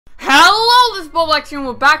this is Bowblax and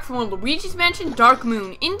we're back from Luigi's Mansion Dark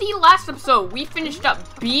Moon. In the last episode, we finished up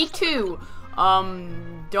B2,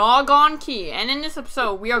 Doggone Key. And in this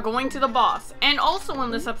episode, we are going to the boss. And also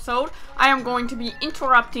in this episode, I am going to be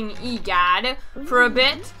interrupting gadd for a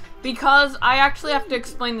bit, because I actually have to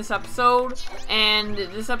explain this episode, and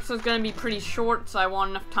this episode is going to be pretty short, so I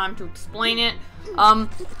want enough time to explain it.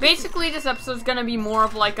 Basically, this episode is going to be more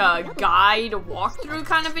of like a guide walkthrough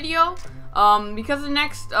kind of video. Because the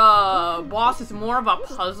next, boss is more of a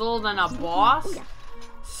puzzle than a boss.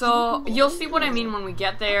 So, you'll see what I mean when we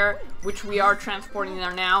get there, which we are transporting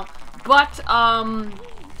there now. But,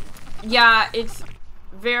 yeah, it's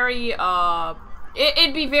very,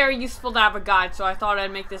 it'd be very useful to have a guide, so I thought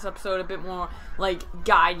I'd make this episode a bit more, like,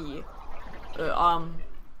 guidey. So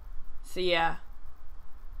yeah.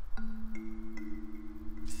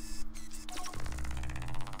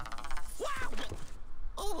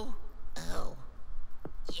 Oh. Oh.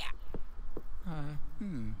 Yeah.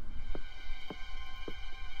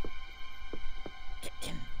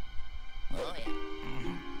 Oh, yeah.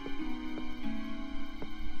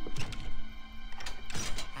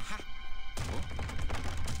 Aha.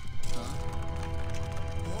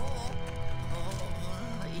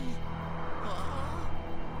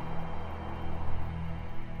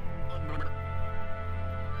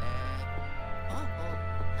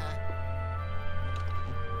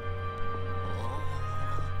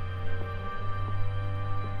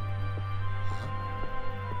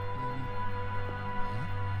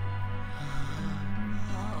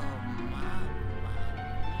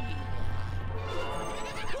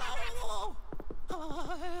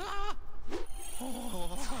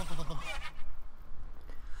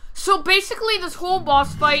 So basically, this whole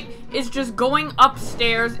boss fight is just going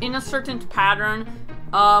upstairs in a certain pattern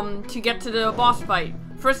to get to the boss fight.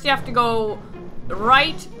 First, you have to go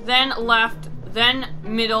right, then left, then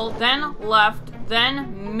middle, then left,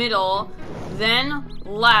 then middle, then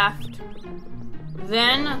left,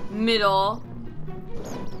 then middle,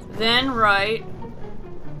 then right,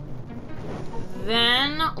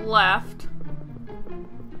 then left,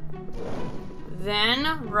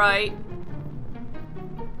 then right,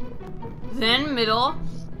 then middle,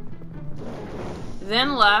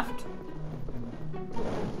 then left,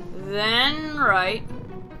 then right,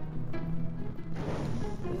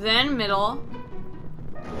 then middle,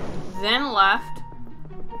 then left,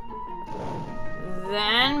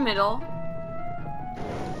 then middle,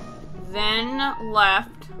 then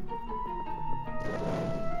left,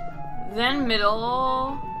 then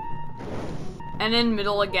middle, and then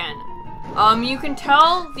middle again. You can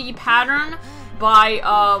tell the pattern by,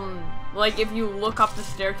 like, if you look up the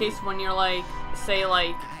staircase when you're, like, say,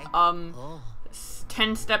 like,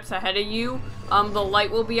 10 steps ahead of you, the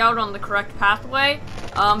light will be out on the correct pathway.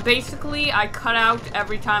 Basically, I cut out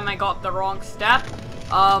every time I got the wrong step.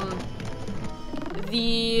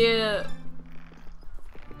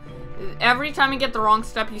 Every time you get the wrong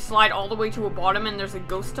step, you slide all the way to a bottom and there's a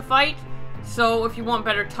ghost to fight. So if you want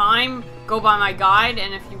better time, go by my guide,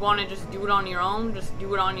 and if you want to just do it on your own, just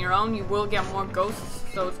do it on your own. You will get more ghosts,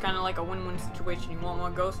 so it's kind of like a win-win situation. You want more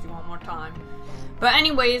ghosts, you want more time. But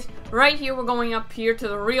anyways, right here we're going up here to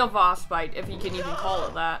the real boss fight, if you can even call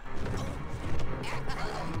it that.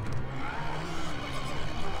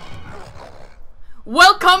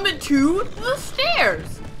 Welcome to the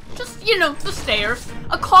stairs! Just, you know, the stairs.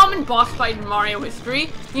 A common boss fight in Mario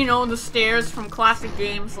history. You know, the stairs from classic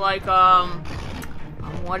games like,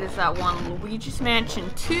 what is that one? Luigi's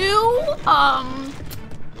Mansion 2?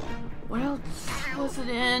 What else was it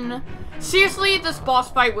in? Seriously, this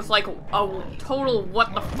boss fight was like a total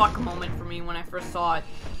what the fuck moment for me when I first saw it.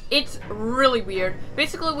 It's really weird.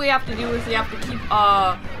 Basically, what you have to do is you have to keep,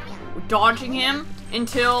 dodging him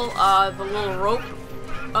until, the little rope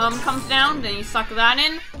comes down, then you suck that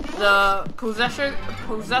in, the possessor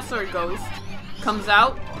ghost comes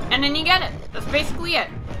out, and then you get it. That's basically it.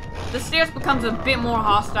 The stairs becomes a bit more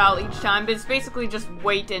hostile each time, but it's basically just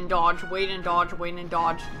wait and dodge, wait and dodge, wait and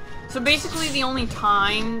dodge. So basically the only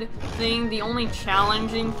timed thing, the only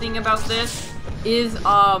challenging thing about this is,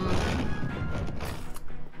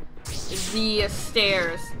 the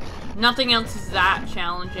stairs. Nothing else is that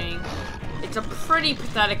challenging. It's a pretty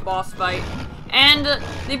pathetic boss fight. And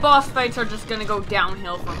the boss fights are just gonna go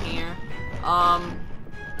downhill from here.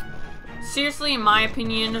 Seriously, in my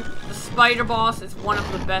opinion, the spider boss is one of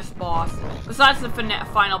the best boss. Besides the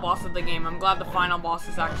final boss of the game. I'm glad the final boss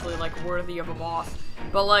is actually, like, worthy of a boss.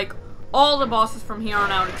 But, like, all the bosses from here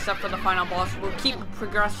on out, except for the final boss, will keep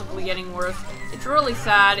progressively getting worse. It's really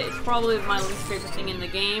sad. It's probably my least favorite thing in the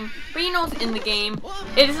game. But, you know, it's in the game.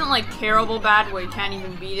 It isn't, like, terrible bad where you can't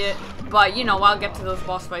even beat it. But, you know, I'll get to those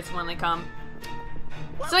boss fights when they come.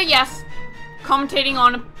 So yes, commentating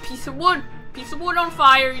on a piece of wood on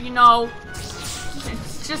fire, you know.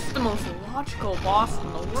 It's just the most logical boss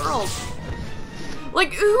in the world.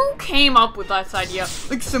 Like, who came up with this idea?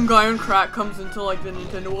 Like, some guy on crack comes into, like, the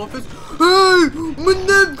Nintendo office. Hey, my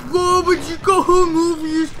name's Bob, I just got home over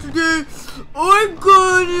yesterday. I'm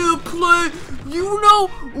gonna play. You know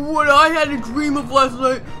what I had a dream of last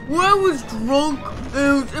night? When I was drunk and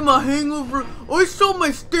I was in my hangover, I saw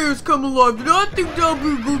my stairs come alive. Did I think that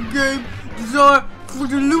would be a good game design for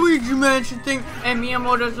the Luigi Mansion thing? And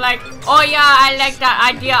Miyamoto's like, oh yeah, I like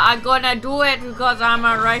that idea. I'm gonna do it because I'm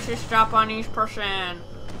a racist Japanese person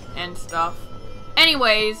and stuff.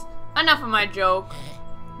 Anyways, enough of my joke.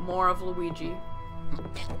 More of Luigi.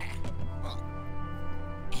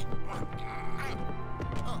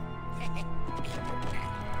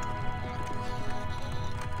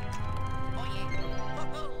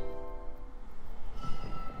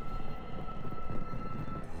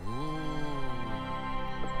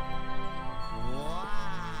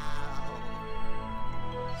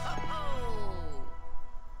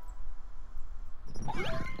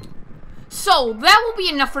 So, that will be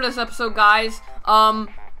enough for this episode, guys. An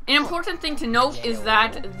important thing to note is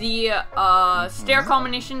that the stair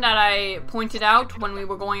combination that I pointed out when we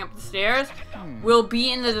were going up the stairs will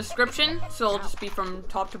be in the description. So it'll just be from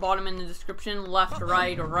top to bottom in the description, left to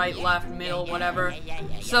right, or right, left, middle, whatever.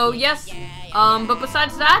 So yes, but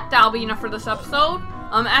besides that, that'll be enough for this episode.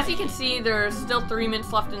 As you can see, there's still 3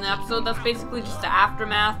 minutes left in the episode. That's basically just the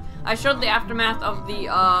aftermath. I showed the aftermath of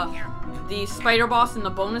the spider boss in the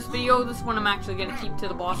bonus video. This one I'm actually gonna keep to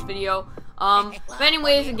the boss video. But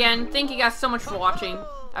anyways, again, thank you guys so much for watching.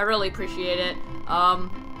 I really appreciate it.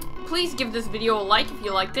 Please give this video a like if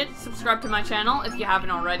you liked it. Subscribe to my channel if you haven't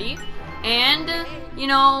already. And, you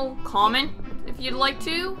know, comment if you'd like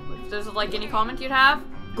to. If there's, like, any comment you'd have.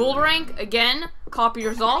 Gold rank, again, copy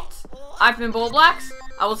results. I've been Bowblax.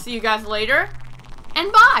 I will see you guys later. And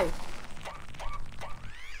bye!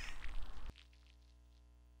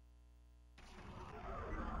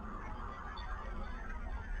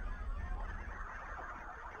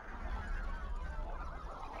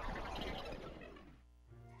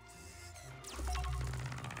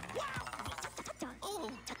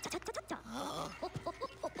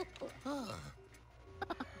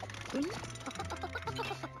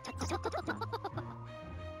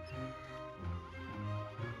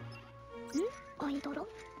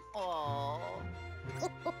 Oh.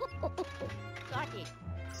 Got it.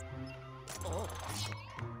 Oh.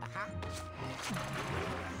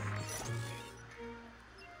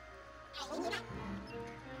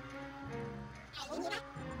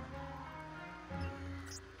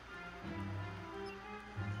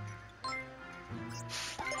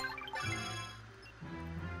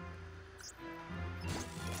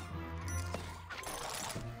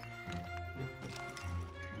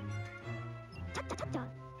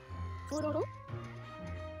 Ororo?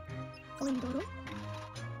 Oindoro?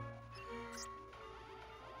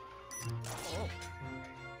 Oh.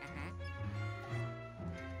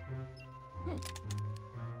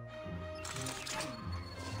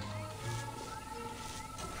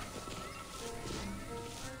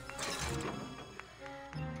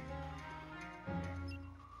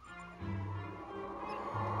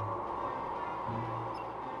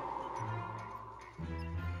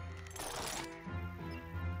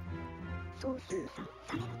 Luigi.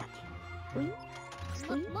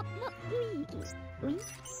 Luigi.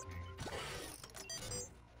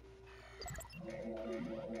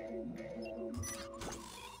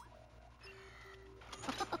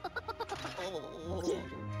 Oh.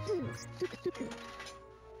 すぐすぐ